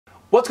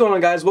What's going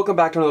on, guys? Welcome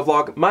back to another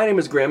vlog. My name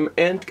is Grim,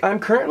 and I'm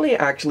currently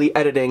actually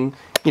editing,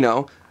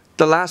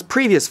 the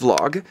previous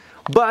vlog,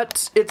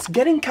 but it's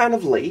getting kind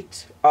of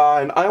late,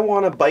 and I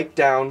want to bike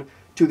down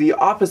to the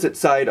opposite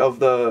side of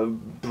the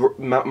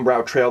Mountain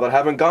Brow Trail that I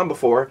haven't gone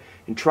before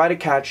and try to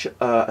catch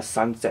a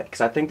sunset,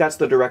 because I think that's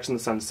the direction the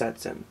sun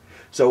sets in.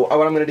 So what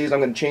I'm going to do is I'm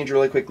going to change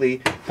really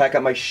quickly, pack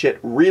up my shit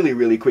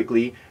really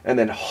quickly, and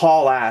then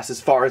haul ass as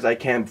far as I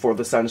can before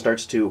the sun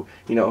starts to,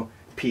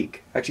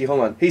 peak. Actually, hold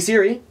on. Hey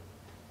Siri,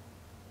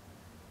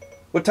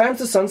 what time's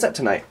the sunset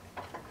tonight?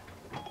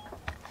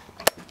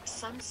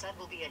 Sunset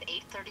will be at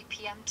 8:30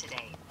 p.m.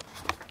 today.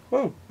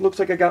 Well, looks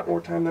like I got more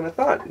time than I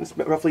thought. It's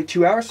roughly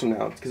 2 hours from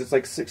now, because it's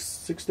like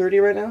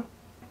 6:30 right now.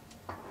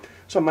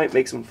 So I might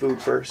make some food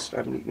first. I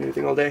haven't eaten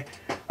anything all day.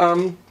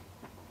 So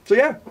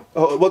yeah,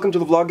 welcome to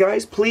the vlog,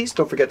 guys. Please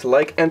don't forget to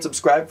like and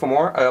subscribe for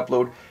more. I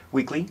upload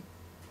weekly,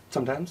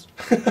 sometimes.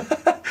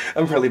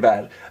 I'm really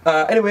bad.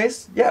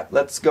 Anyways, yeah,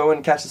 let's go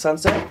and catch the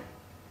sunset,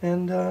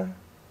 and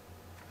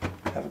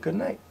have a good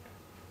night.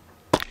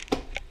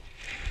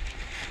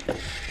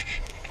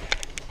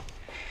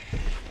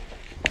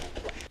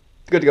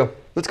 Good to go.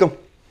 Let's go.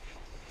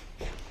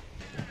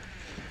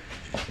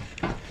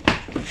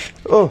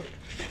 Oh.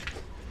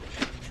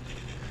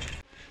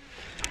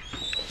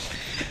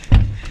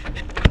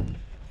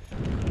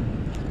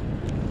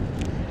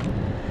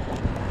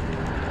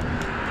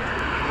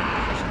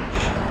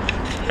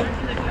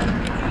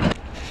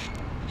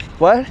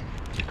 What?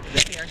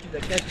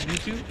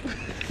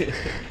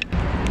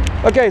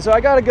 Okay, so I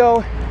gotta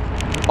go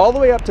all the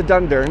way up to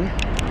Dundurn,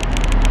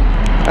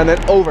 and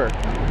then over,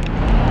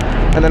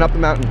 and then up the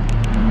mountain.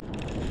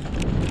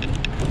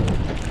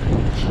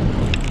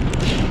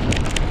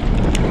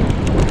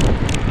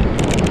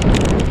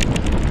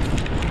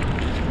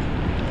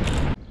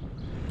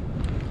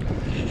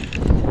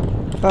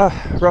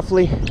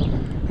 Roughly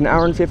an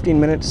hour and 15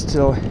 minutes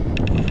till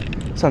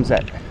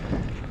sunset.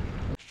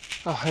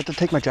 Oh, I have to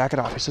take my jacket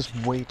off. It's just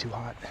way too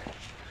hot.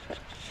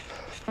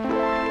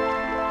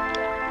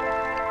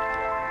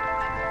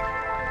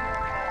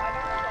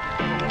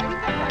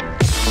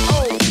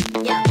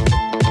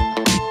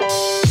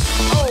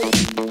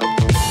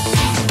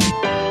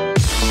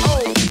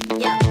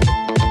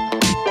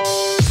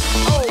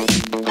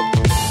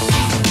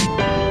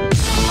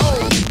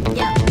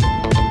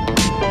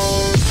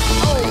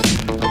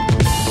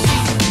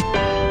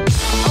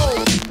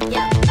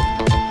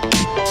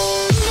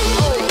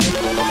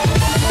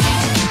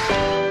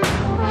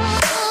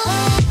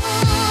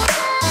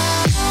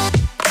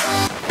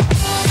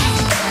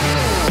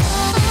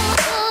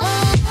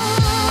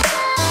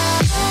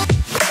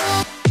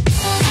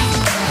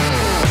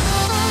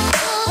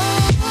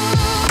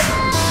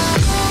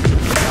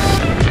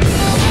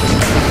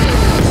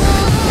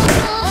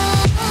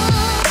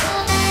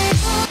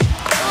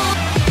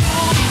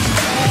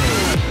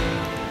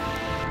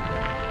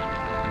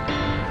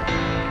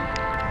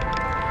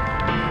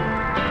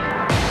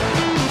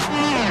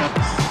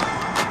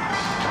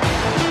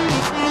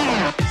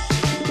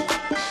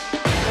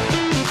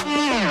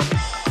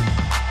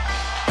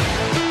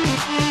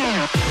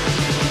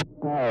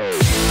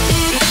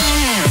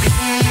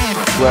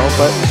 Well,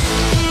 but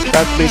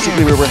that's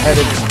basically where we're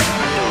headed.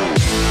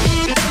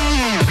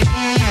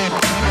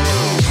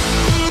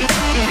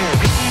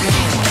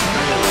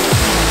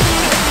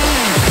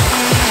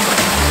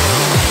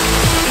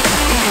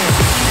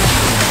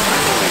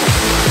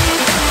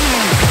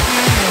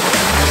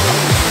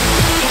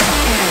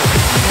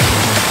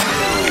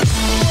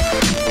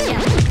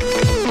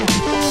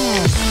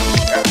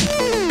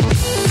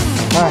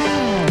 All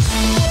right.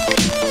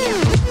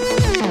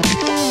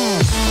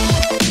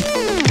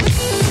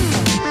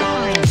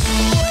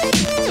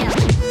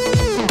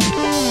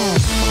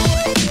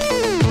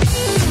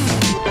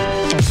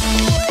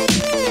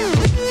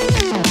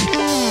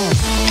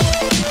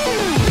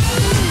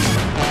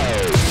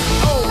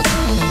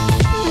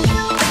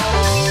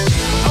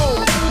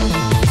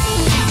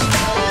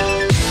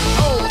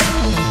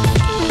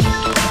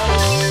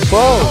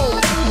 Whoa!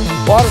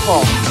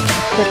 Waterfall.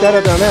 Check that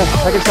out down there.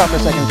 I can stop for a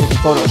second and take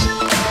some photos.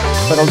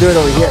 But I'll do it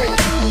over here.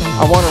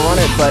 I want to run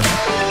it, but...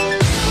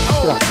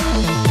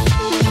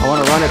 I want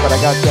to run it, but I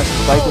got Jess's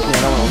bike with me.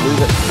 I don't want to lose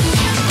it.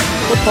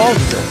 What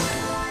falls is this?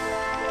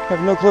 I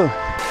have no clue.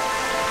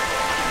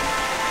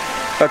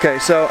 Okay,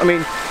 so,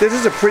 this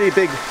is a pretty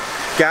big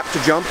gap to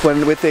jump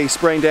with a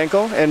sprained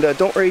ankle. And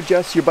don't worry,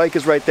 Jess, your bike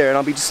is right there. And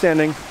I'll be just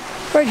standing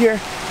right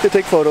here to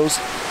take photos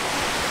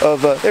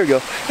of... there we go.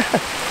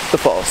 The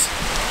falls.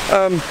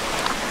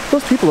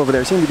 Those people over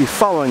there seem to be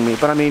following me,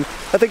 but I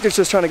think they're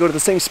just trying to go to the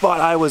same spot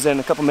I was in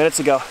a couple minutes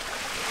ago.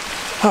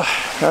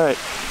 Alright.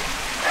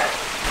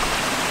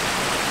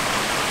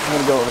 I'm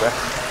gonna go over there.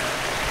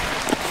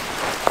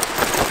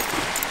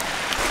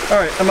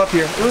 Alright, I'm up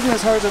here. It wasn't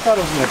as hard as I thought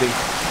it was gonna be.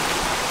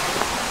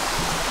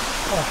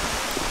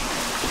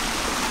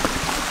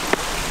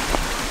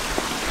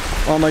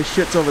 All my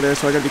shit's over there,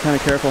 so I gotta be kind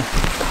of careful.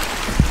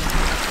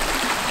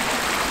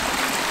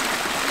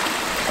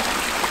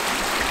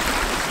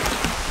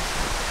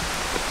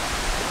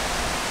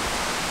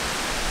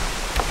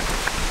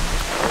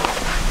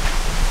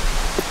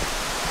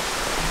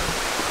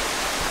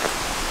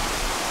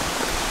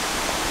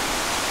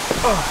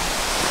 Alright,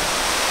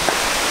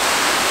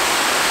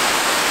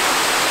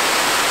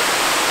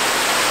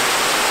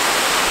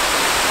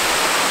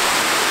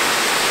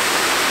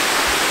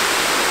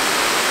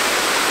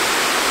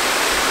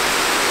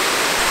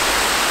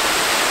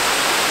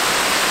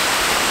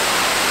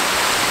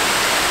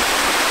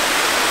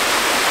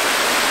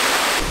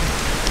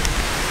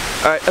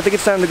 I think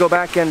it's time to go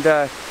back and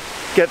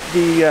get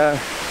the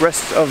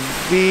rest of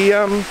the,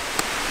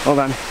 hold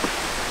on.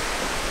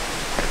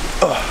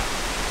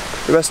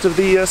 The rest of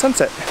the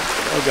sunset.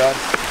 Oh god.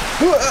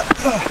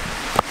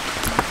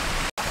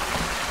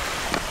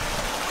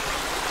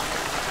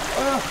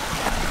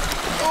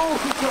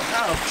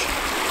 Ouch.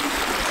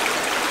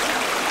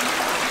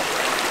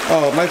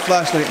 Oh, my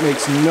flashlight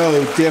makes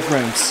no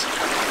difference.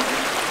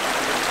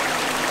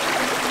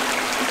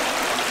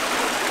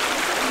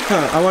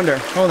 Huh, I wonder.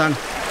 Hold on.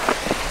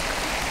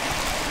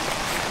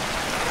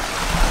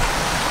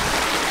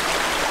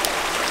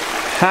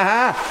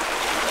 Haha!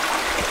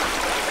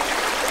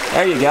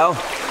 There you go.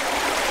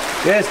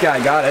 This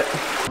guy got it.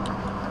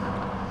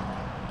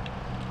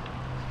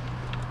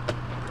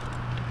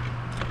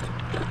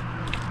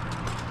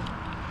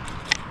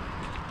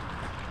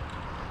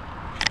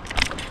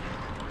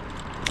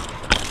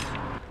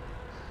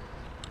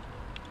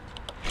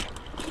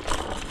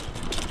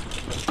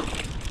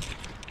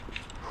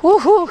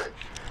 Woohoo!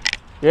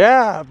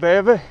 Yeah,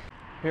 baby.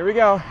 Here we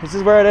go. This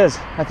is where it is,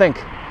 I think.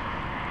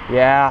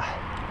 Yeah.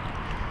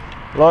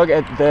 Look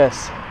at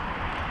this.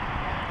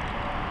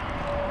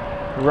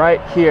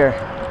 Right here.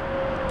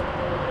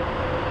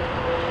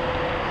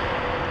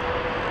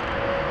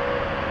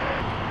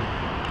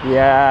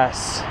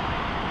 Yes.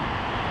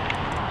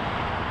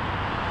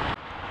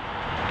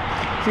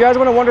 If you guys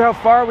want to wonder how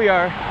far we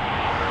are,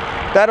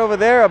 that over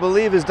there I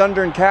believe is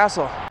Dundurn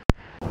Castle.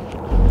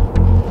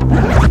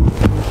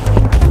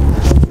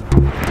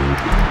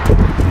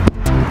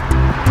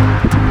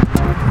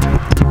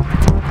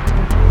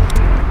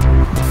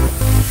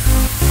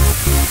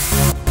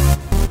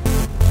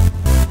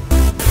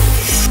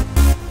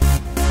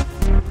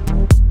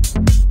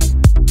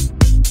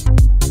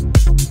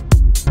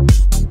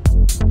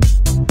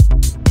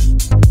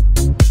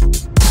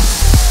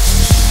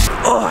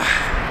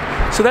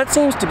 So that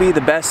seems to be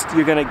the best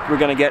we're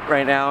gonna get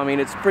right now. I mean,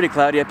 it's pretty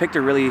cloudy. I picked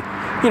a really,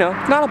 you know,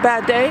 not a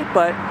bad day,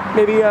 but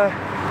maybe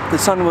the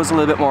sun was a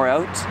little bit more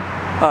out.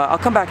 I'll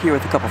come back here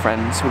with a couple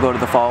friends. We'll go to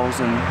the falls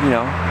and, you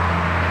know,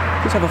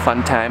 just have a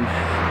fun time.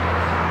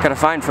 Gotta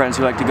find friends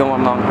who like to go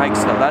on long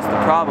hikes though. That's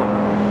the problem.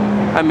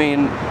 I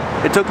mean,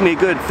 it took me a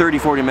good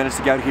 30-40 minutes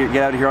to get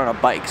out of here on a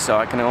bike, so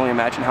I can only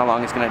imagine how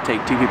long it's gonna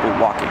take two people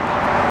walking.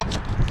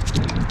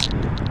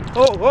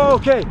 Oh,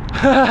 okay.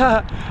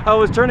 I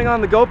was turning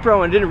on the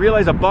GoPro and didn't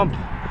realize a bump.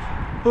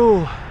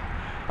 Ooh,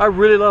 I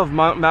really love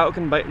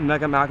mountain biking.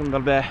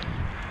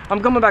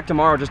 I'm coming back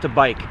tomorrow just to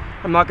bike.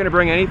 I'm not gonna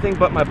bring anything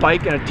but my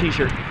bike and a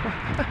t-shirt.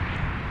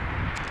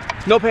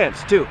 No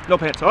pants, too. No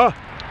pants. Oh,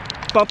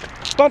 bump,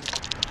 bump.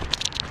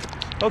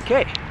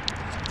 Okay,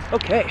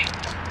 okay.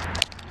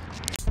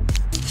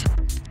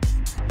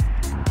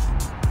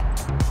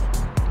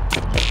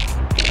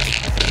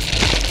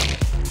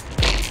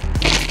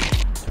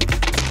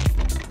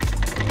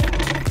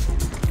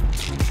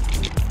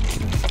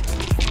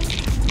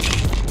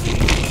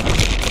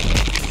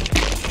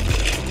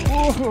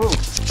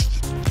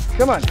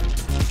 Come on.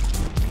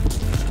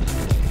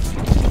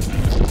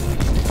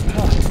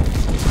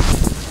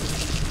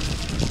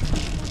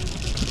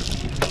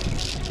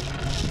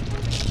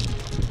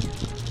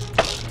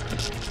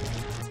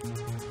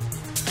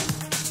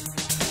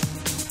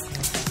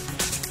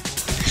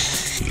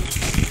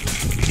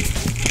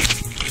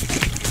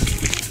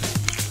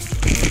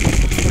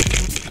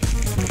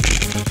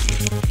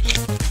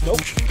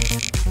 Nope.